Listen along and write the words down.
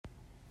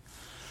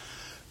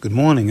Good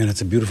morning, and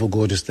it's a beautiful,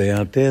 gorgeous day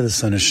out there. The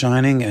sun is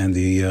shining, and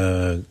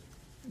the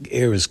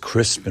air is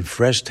crisp and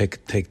fresh.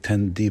 Take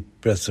 10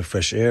 deep breaths of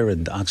fresh air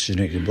and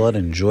oxygenate your blood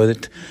and enjoy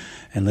it,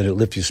 and let it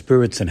lift your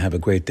spirits, and have a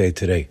great day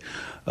today.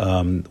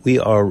 We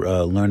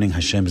are learning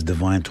Hashem's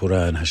divine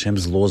Torah, and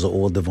Hashem's laws are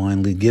all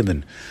divinely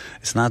given.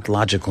 It's not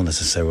logical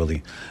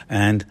necessarily.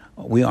 And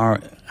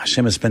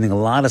Hashem is spending a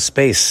lot of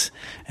space,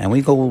 and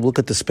we go look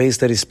at the space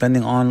that he's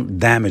spending on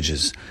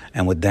damages,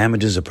 and what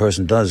damages a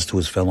person does to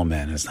his fellow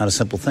man. And it's not a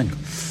simple thing. In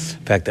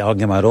fact, the Al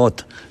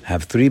Gemarot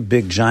have 3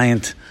 big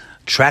giant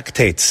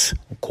tractates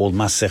called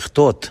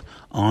Masechtot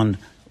on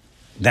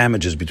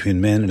damages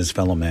between man and his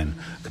fellow man.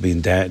 It could be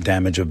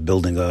damage of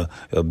building a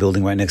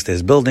building right next to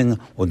his building,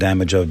 or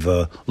damage of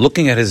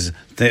looking at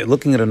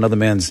another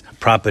man's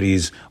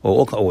properties,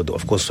 or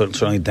of course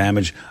certainly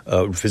damage,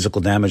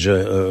 physical damage,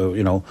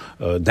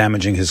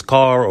 damaging his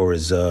car or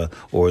his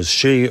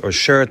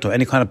shirt or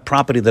any kind of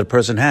property that a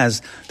person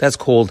has. That's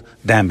called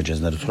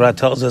damages. Now the Torah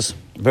tells us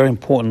very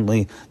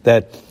importantly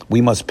that we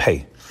must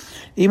pay.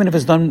 Even if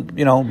it's done,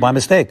 by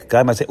mistake. A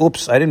guy might say,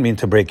 oops, I didn't mean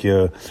to break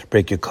your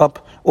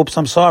cup. Oops,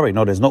 I'm sorry.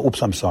 No, there's no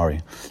oops, I'm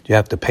sorry. You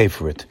have to pay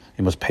for it.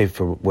 You must pay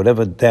for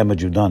whatever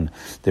damage you've done.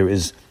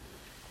 There's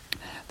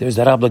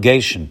that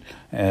obligation.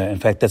 In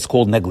fact, that's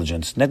called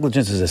negligence.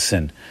 Negligence is a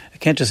sin. You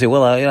can't just say,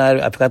 well,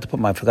 I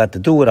forgot to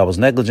do it. I was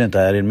negligent.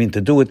 I didn't mean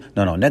to do it.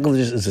 No.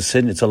 Negligence is a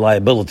sin. It's a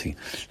liability.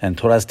 And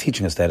Torah is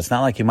teaching us that. It's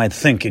not like you might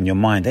think in your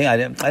mind, hey, I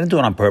didn't do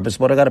it on purpose.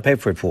 What I got to pay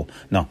for it for?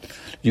 No.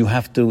 You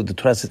have to, the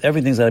Torah says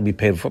everything's got to be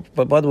paid for.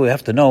 But by the way, we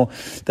have to know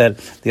that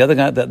the other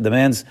guy, the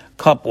man's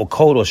cup or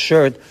coat or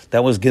shirt,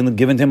 that was given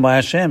to him by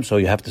Hashem. So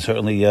you have to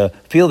certainly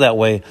feel that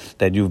way,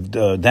 that you've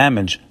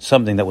damaged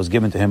something that was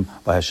given to him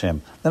by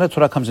Hashem. Then the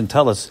Torah comes and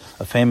tells us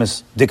a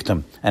famous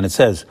dictum, and it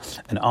says,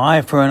 an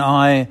eye for an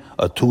eye,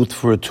 a tooth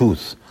for a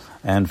tooth,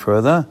 and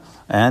further,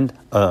 and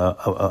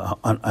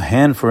a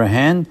hand for a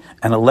hand,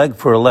 and a leg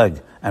for a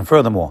leg, and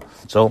furthermore.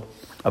 So,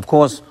 of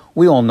course,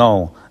 we all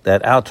know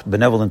that our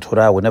benevolent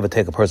Torah would never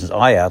take a person's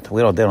eye out.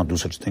 They don't do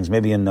such things.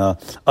 Maybe in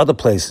other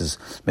places,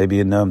 maybe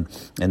in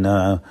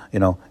other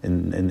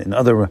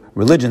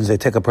religions, they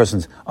take a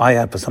person's eye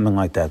out for something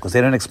like that because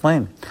they don't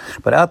explain.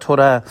 But our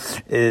Torah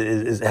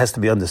has to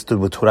be understood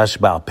with Torah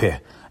Sheba'al Peh.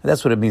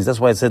 That's what it means.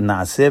 That's why it said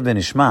Na'aseh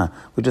v'nishma.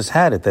 We just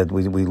had it, that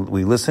we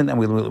listened, and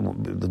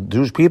the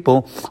Jewish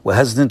people were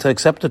hesitant to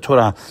accept the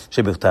Torah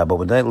Shebichtav.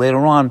 But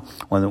later on,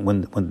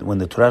 when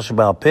the Torah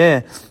Sheba'al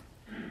Peh,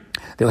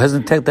 they were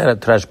hesitant to take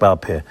that Torah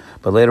Sheba'al Peh.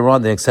 But later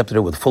on, they accepted it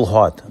with full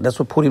heart. And that's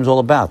what Purim is all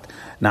about.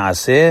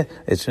 Na'aseh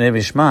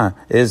v'nishma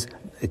is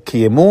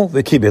kiyemu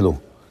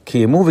v'kibelu.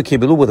 Kiyemu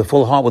v'kibelu, with a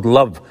full heart, with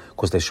love,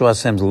 because they show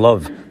Hashem's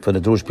love for the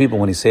Jewish people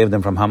when He saved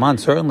them from Haman,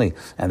 certainly.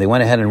 And they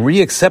went ahead and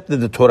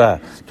re-accepted the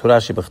Torah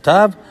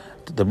Shebichtav,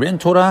 the written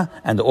Torah,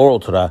 and the oral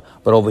Torah.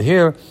 But over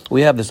here,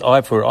 we have this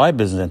eye for eye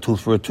business and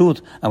tooth for a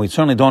tooth, and we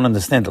certainly don't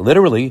understand it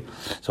literally,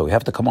 so we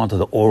have to come on to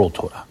the oral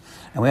Torah.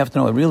 And we have to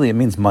know, it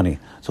means money.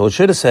 So it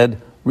should have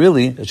said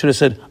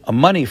a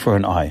money for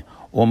an eye,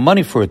 or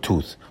money for a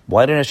tooth.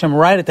 Why did Hashem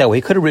write it that way?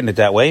 He could have written it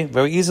that way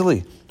very easily.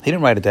 He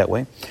didn't write it that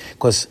way,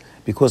 because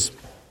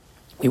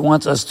He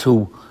wants us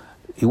to,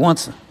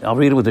 I'll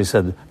read what they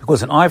said,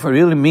 because an eye for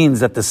really means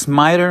that the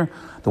smiter,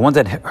 the one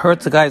that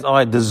hurts the guy's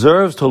eye,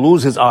 deserves to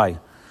lose his eye.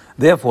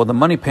 Therefore, the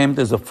money payment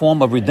is a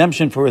form of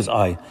redemption for his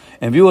eye.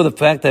 In view of the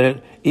fact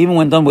that even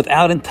when done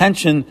without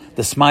intention,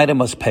 the smiter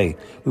must pay.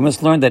 We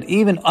must learn that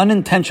even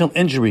unintentional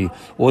injury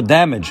or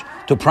damage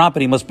to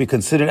property must be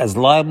considered as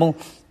liable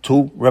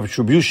to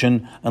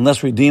retribution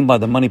unless redeemed by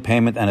the money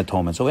payment and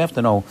atonement. So we have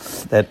to know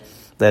that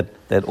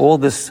all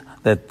this,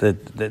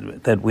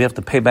 that we have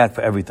to pay back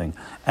for everything.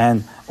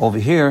 And over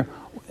here,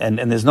 and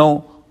there's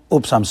no,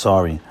 oops, I'm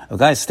sorry. If a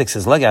guy sticks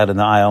his leg out in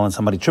the aisle and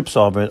somebody trips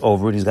over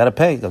it, he's got to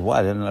pay. Why?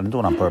 I didn't do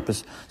it on purpose.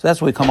 So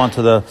that's where we come on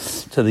to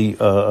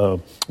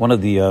the one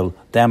of the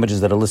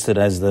damages that are listed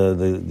as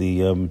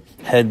the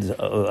head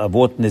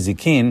avot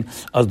nezikin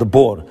as the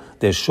bor.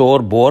 There's shor,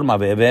 bor,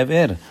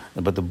 mave'ever.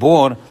 But the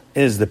bor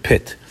is the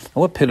pit.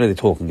 Now, what pit are they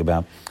talking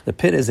about? The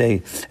pit is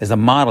a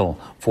model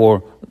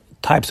for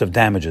types of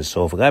damages.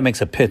 So if a guy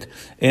makes a pit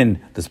in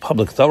this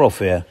public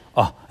thoroughfare,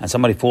 and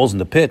somebody falls in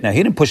the pit, now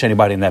he didn't push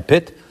anybody in that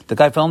pit. The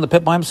guy fell in the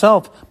pit by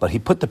himself, but he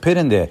put the pit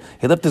in there.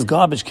 He left his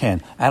garbage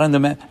can out in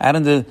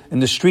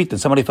the street, and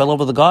somebody fell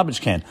over the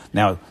garbage can.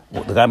 Now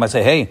the guy might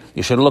say, "Hey,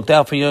 you should have looked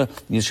out for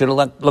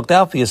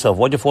yourself.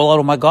 Why'd you fall out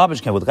of my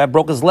garbage can?" Well, the guy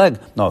broke his leg.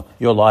 No,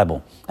 you're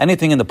liable.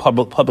 Anything in the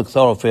public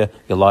thoroughfare,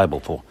 you're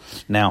liable for.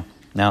 Now,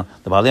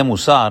 the Baalei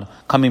Musar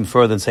come in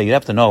further and say, you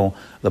have to know,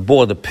 the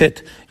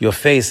pit, your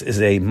face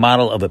is a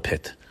model of a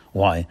pit.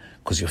 Why?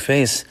 Because your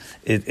face,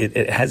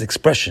 it has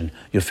expression.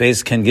 Your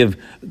face can give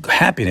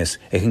happiness.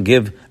 It can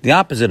give the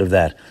opposite of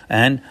that.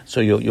 And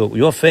so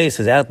your face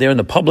is out there in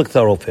the public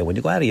thoroughfare. When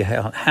you go out of your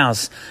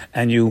house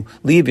and you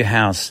leave your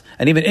house,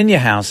 and even in your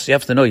house, you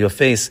have to know your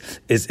face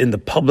is in the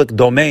public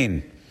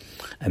domain.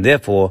 And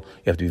therefore,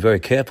 you have to be very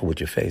careful with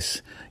your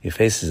face. Your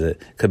face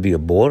could be a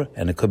bore,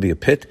 and it could be a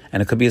pit,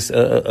 and it could be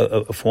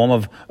a form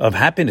of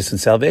happiness and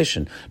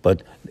salvation.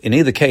 But in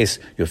either case,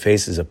 your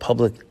face is a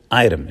public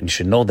item, and you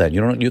should know that.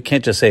 You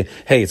can't just say,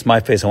 "Hey, it's my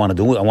face. I want to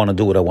do it. I want to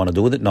do what I want to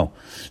do with it." No.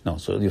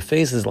 So your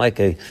face is like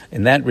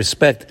in that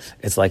respect,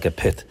 it's like a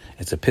pit.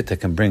 It's a pit that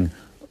can bring.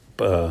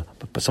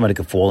 Somebody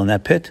could fall in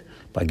that pit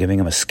by giving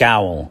him a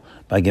scowl,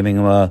 by giving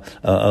him a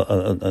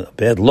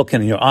bad look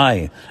in your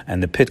eye.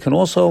 And the pit can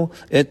also,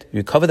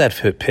 you cover that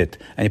pit,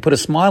 and you put a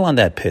smile on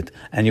that pit,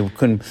 and you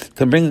can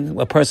bring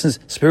a person's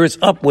spirits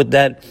up with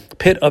that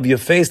pit of your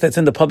face that's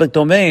in the public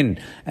domain,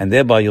 and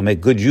thereby you'll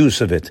make good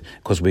use of it,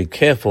 because we're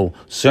careful,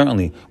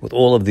 certainly, with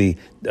all of the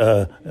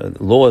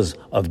laws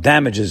of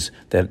damages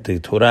that the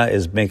Torah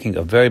is making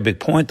a very big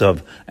point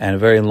of, and a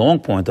very long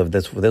point of.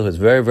 That's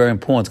very, very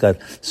important. It's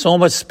got so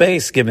much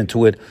space given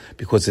to it,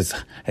 because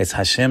it's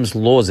Hashem's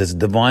laws, it's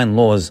divine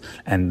laws,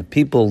 and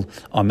people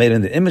are made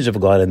in the image of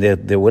God, and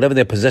they're whatever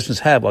their possessions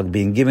have are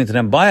being given to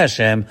them by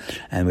Hashem,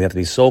 and we have to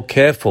be so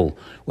careful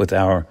with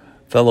our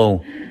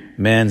fellow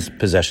man's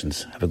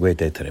possessions. Have a great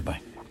day today. Bye.